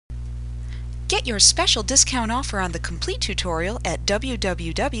Get your special discount offer on the complete tutorial at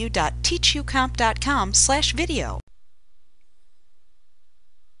www.teachucomp.com/video.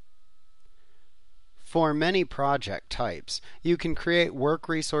 For many project types, you can create work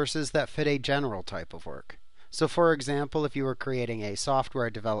resources that fit a general type of work. So for example, if you were creating a software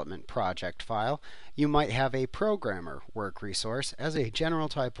development project file, you might have a programmer work resource as a general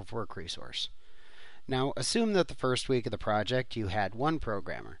type of work resource. Now assume that the first week of the project you had one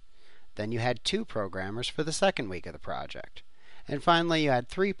programmer. Then you had two programmers for the second week of the project. And finally you had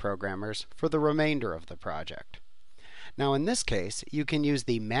three programmers for the remainder of the project. Now in this case, you can use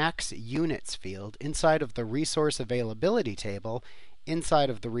the Max Units field inside of the Resource Availability table inside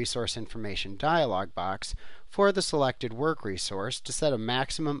of the Resource Information dialog box for the selected work resource to set a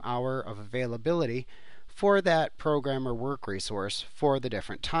maximum hour of availability for that programmer work resource for the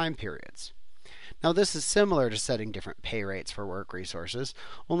different time periods. Now this is similar to setting different pay rates for work resources,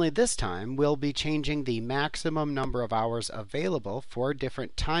 only this time we'll be changing the maximum number of hours available for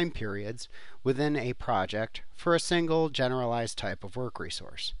different time periods within a project for a single generalized type of work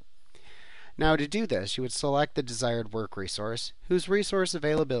resource. Now to do this, you would select the desired work resource whose resource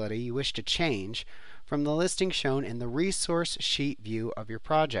availability you wish to change from the listing shown in the resource sheet view of your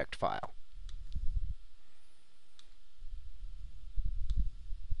project file.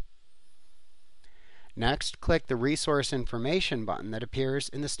 Next, click the Resource Information button that appears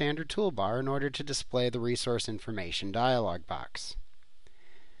in the standard toolbar in order to display the Resource Information dialog box.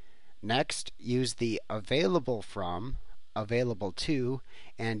 Next, use the Available From, Available To,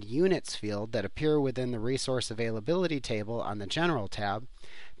 and Units field that appear within the Resource Availability table on the General tab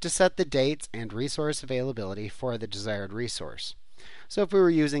to set the dates and resource availability for the desired resource. So if we were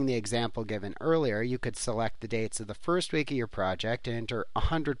using the example given earlier, you could select the dates of the first week of your project and enter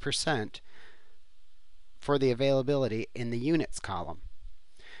 100% for the availability in the Units column.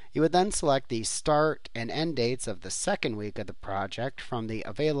 You would then select the start and end dates of the second week of the project from the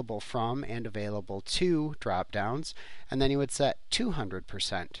Available From and Available To drop-downs, and then you would set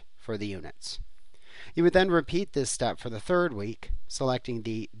 200% for the units. You would then repeat this step for the third week, selecting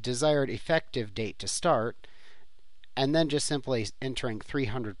the desired effective date to start, and then just simply entering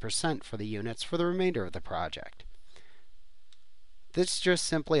 300% for the units for the remainder of the project. This just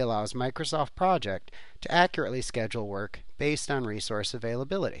simply allows Microsoft Project to accurately schedule work based on resource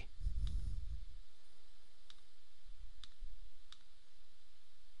availability.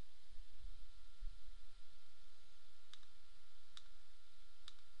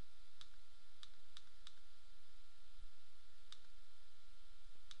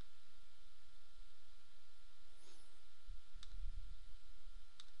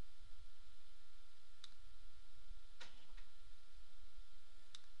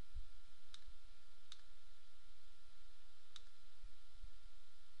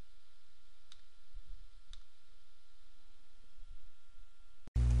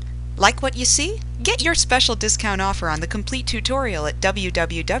 Like what you see? Get your special discount offer on the complete tutorial at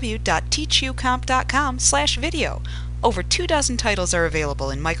www.teachucomp.com/video. Over 24 titles are available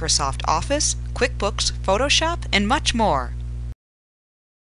in Microsoft Office, QuickBooks, Photoshop, and much more.